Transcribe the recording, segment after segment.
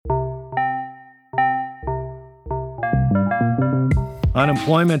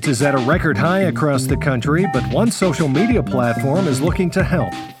Unemployment is at a record high across the country, but one social media platform is looking to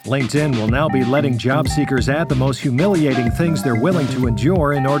help. LinkedIn will now be letting job seekers add the most humiliating things they're willing to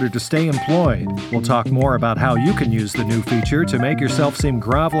endure in order to stay employed. We'll talk more about how you can use the new feature to make yourself seem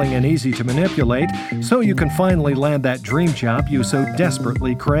groveling and easy to manipulate, so you can finally land that dream job you so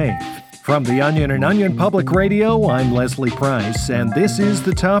desperately crave. From The Onion and Onion Public Radio, I'm Leslie Price, and this is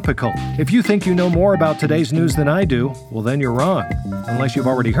The Topical. If you think you know more about today's news than I do, well, then you're wrong. Unless you've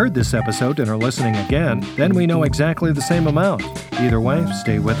already heard this episode and are listening again, then we know exactly the same amount. Either way,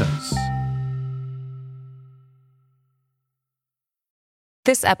 stay with us.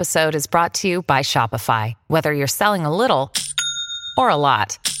 This episode is brought to you by Shopify. Whether you're selling a little or a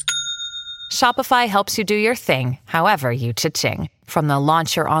lot, Shopify helps you do your thing, however you cha-ching. From the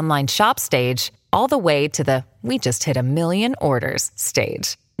launch your online shop stage, all the way to the we just hit 1 million orders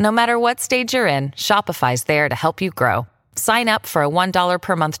stage. No matter what stage you're in, Shopify's there to help you grow. Sign up for a $1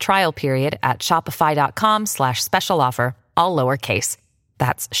 per month trial period at shopify.com/special offer, all lowercase.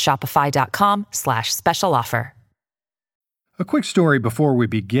 That's shopify.com/special offer. A quick story before we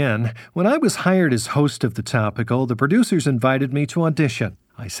begin. When I was hired as host of The Topical, the producers invited me to audition.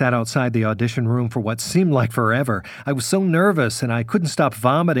 I sat outside the audition room for what seemed like forever. I was so nervous and I couldn't stop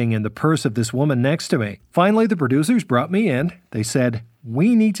vomiting in the purse of this woman next to me. Finally, the producers brought me in. They said,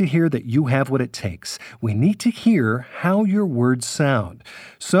 "We need to hear that you have what it takes. We need to hear how your words sound."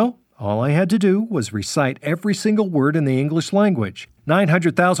 So, all I had to do was recite every single word in the English language.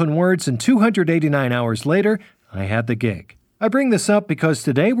 900,000 words and 289 hours later, I had the gig. I bring this up because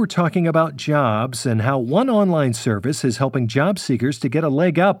today we're talking about jobs and how one online service is helping job seekers to get a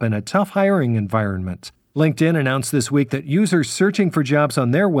leg up in a tough hiring environment. LinkedIn announced this week that users searching for jobs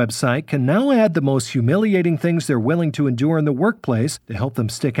on their website can now add the most humiliating things they're willing to endure in the workplace to help them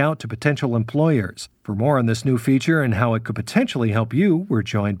stick out to potential employers. For more on this new feature and how it could potentially help you, we're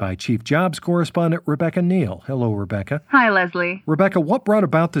joined by Chief Jobs Correspondent Rebecca Neal. Hello, Rebecca. Hi, Leslie. Rebecca, what brought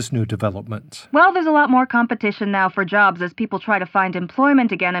about this new development? Well, there's a lot more competition now for jobs as people try to find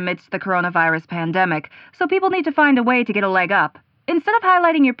employment again amidst the coronavirus pandemic, so people need to find a way to get a leg up. Instead of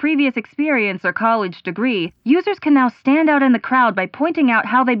highlighting your previous experience or college degree, users can now stand out in the crowd by pointing out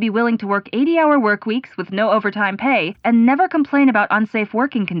how they'd be willing to work 80-hour work weeks with no overtime pay and never complain about unsafe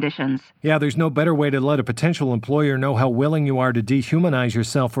working conditions. Yeah, there's no better way to let a potential employer know how willing you are to dehumanize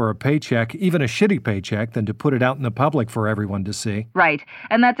yourself for a paycheck, even a shitty paycheck, than to put it out in the public for everyone to see. Right,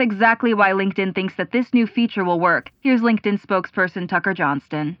 and that's exactly why LinkedIn thinks that this new feature will work. Here's LinkedIn spokesperson Tucker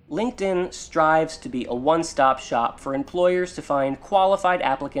Johnston. LinkedIn strives to be a one-stop shop for employers to find qualified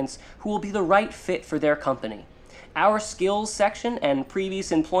applicants who will be the right fit for their company. Our skills section and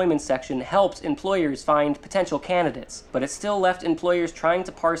previous employment section helped employers find potential candidates, but it still left employers trying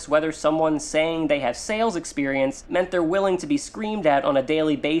to parse whether someone saying they have sales experience meant they're willing to be screamed at on a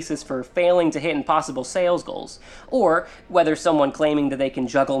daily basis for failing to hit impossible sales goals, or whether someone claiming that they can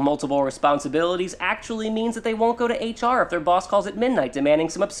juggle multiple responsibilities actually means that they won't go to HR if their boss calls at midnight demanding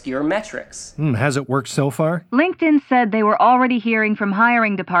some obscure metrics. Has it worked so far? LinkedIn said they were already hearing from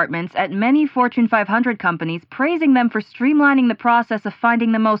hiring departments at many Fortune 500 companies praising them for streamlining the process of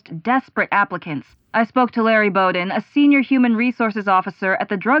finding the most desperate applicants. I spoke to Larry Bowden, a senior human resources officer at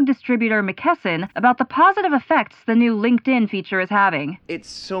the drug distributor McKesson, about the positive effects the new LinkedIn feature is having. It's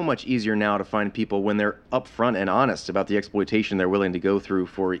so much easier now to find people when they're upfront and honest about the exploitation they're willing to go through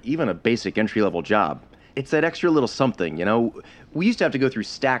for even a basic entry-level job. It's that extra little something, you know? We used to have to go through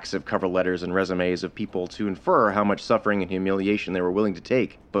stacks of cover letters and resumes of people to infer how much suffering and humiliation they were willing to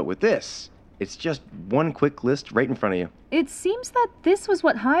take. But with this, it's just one quick list right in front of you. It seems that this was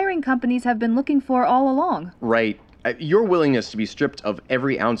what hiring companies have been looking for all along. Right. Your willingness to be stripped of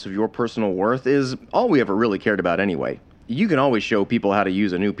every ounce of your personal worth is all we ever really cared about anyway. You can always show people how to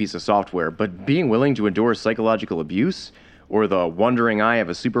use a new piece of software, but being willing to endure psychological abuse, or the wandering eye of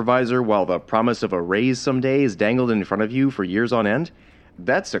a supervisor while the promise of a raise someday is dangled in front of you for years on end,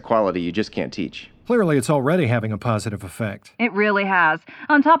 that's a quality you just can't teach. Clearly, it's already having a positive effect. It really has.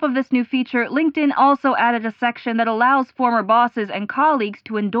 On top of this new feature, LinkedIn also added a section that allows former bosses and colleagues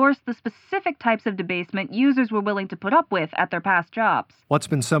to endorse the specific types of debasement users were willing to put up with at their past jobs. What's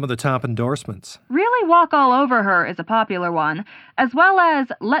been some of the top endorsements? Really walk all over her is a popular one, as well as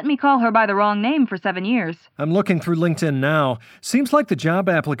let me call her by the wrong name for 7 years. I'm looking through LinkedIn now. Seems like the job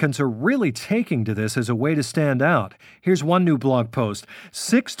applicants are really taking to this as a way to stand out. Here's one new blog post.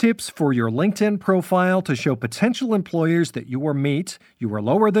 6 tips for your LinkedIn profile to show potential employers that you are meat, you are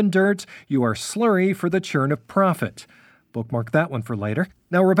lower than dirt, you are slurry for the churn of profit. Bookmark that one for later.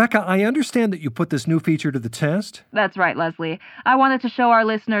 Now, Rebecca, I understand that you put this new feature to the test. That's right, Leslie. I wanted to show our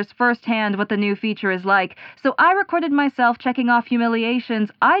listeners firsthand what the new feature is like, so I recorded myself checking off humiliations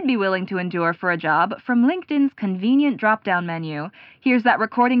I'd be willing to endure for a job from LinkedIn's convenient drop-down menu. Here's that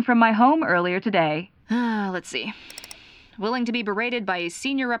recording from my home earlier today. Let's see. Willing to be berated by a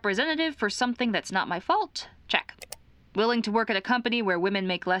senior representative for something that's not my fault? Check. Willing to work at a company where women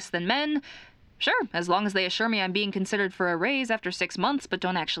make less than men? Sure, as long as they assure me I'm being considered for a raise after 6 months but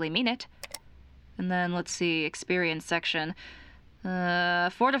don't actually mean it. And then, let's see, experience section. 4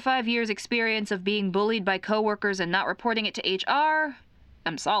 to 5 years experience of being bullied by coworkers and not reporting it to HR?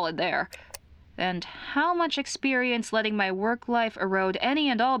 I'm solid there. And how much experience letting my work life erode any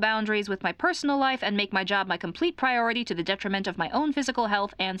and all boundaries with my personal life and make my job my complete priority to the detriment of my own physical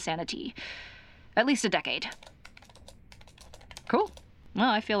health and sanity? At least a decade. Cool. Well,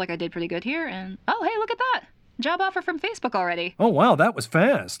 I feel like I did pretty good here, and oh, hey, look at that! Job offer from Facebook already. Oh, wow, that was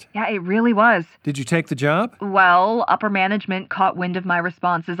fast. Yeah, it really was. Did you take the job? Well, upper management caught wind of my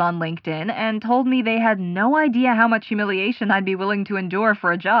responses on LinkedIn and told me they had no idea how much humiliation I'd be willing to endure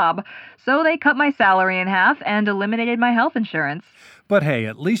for a job, so they cut my salary in half and eliminated my health insurance. But hey,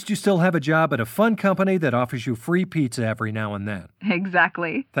 at least you still have a job at a fun company that offers you free pizza every now and then.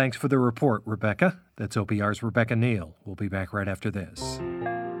 Exactly. Thanks for the report, Rebecca. That's OPR's Rebecca Neal. We'll be back right after this.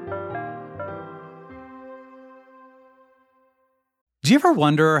 Do you ever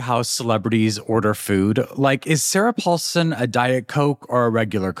wonder how celebrities order food? Like, is Sarah Paulson a Diet Coke or a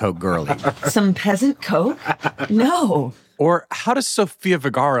regular Coke girlie? Some peasant Coke? No. Or how does Sofia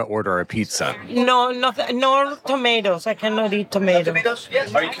Vergara order a pizza? No tomatoes. I cannot eat tomatoes.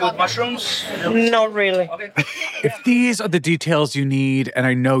 Yes. Are you cool with mushrooms? Not really. Okay. If these are the details you need, and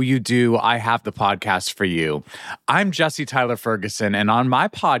I know you do, I have the podcast for you. I'm Jesse Tyler Ferguson, and on my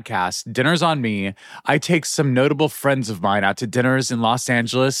podcast, Dinners on Me, I take some notable friends of mine out to dinners in Los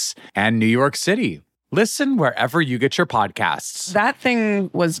Angeles and New York City. Listen wherever you get your podcasts. That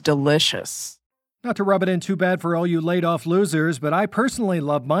thing was delicious. Not to rub it in too bad for all you laid-off losers, but I personally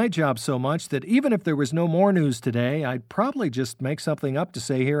love my job so much that even if there was no more news today, I'd probably just make something up to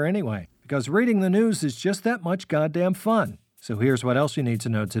say here anyway, because reading the news is just that much goddamn fun. So here's what else you need to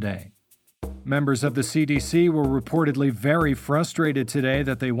know today. Members of the CDC were reportedly very frustrated today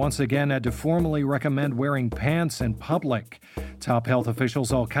that they once again had to formally recommend wearing pants in public. Top health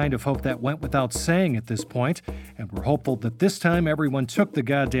officials all kind of hope that went without saying at this point, and were hopeful that this time everyone took the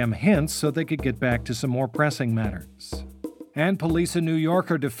goddamn hints so they could get back to some more pressing matters. And police in New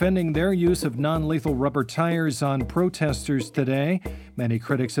York are defending their use of non-lethal rubber tires on protesters today. Many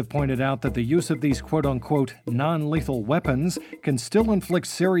critics have pointed out that the use of these quote-unquote non-lethal weapons can still inflict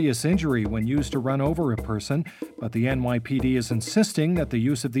serious injury when used to run over a person, but the NYPD is insisting that the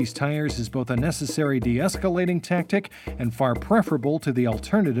use of these tires is both a necessary de-escalating tactic and far preferable to the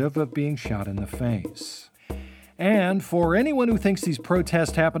alternative of being shot in the face. And for anyone who thinks these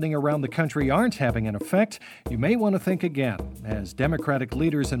protests happening around the country aren't having an effect, you may want to think again, as Democratic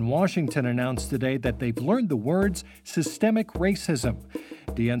leaders in Washington announced today that they've learned the words systemic racism.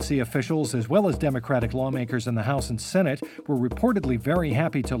 DNC officials, as well as Democratic lawmakers in the House and Senate, were reportedly very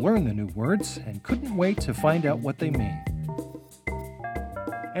happy to learn the new words and couldn't wait to find out what they mean.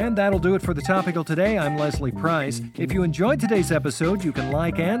 And that'll do it for The Topical today. I'm Leslie Price. If you enjoyed today's episode, you can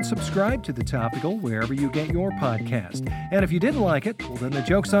like and subscribe to The Topical wherever you get your podcast. And if you didn't like it, well, then the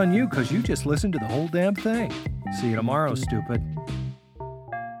joke's on you because you just listened to the whole damn thing. See you tomorrow, stupid.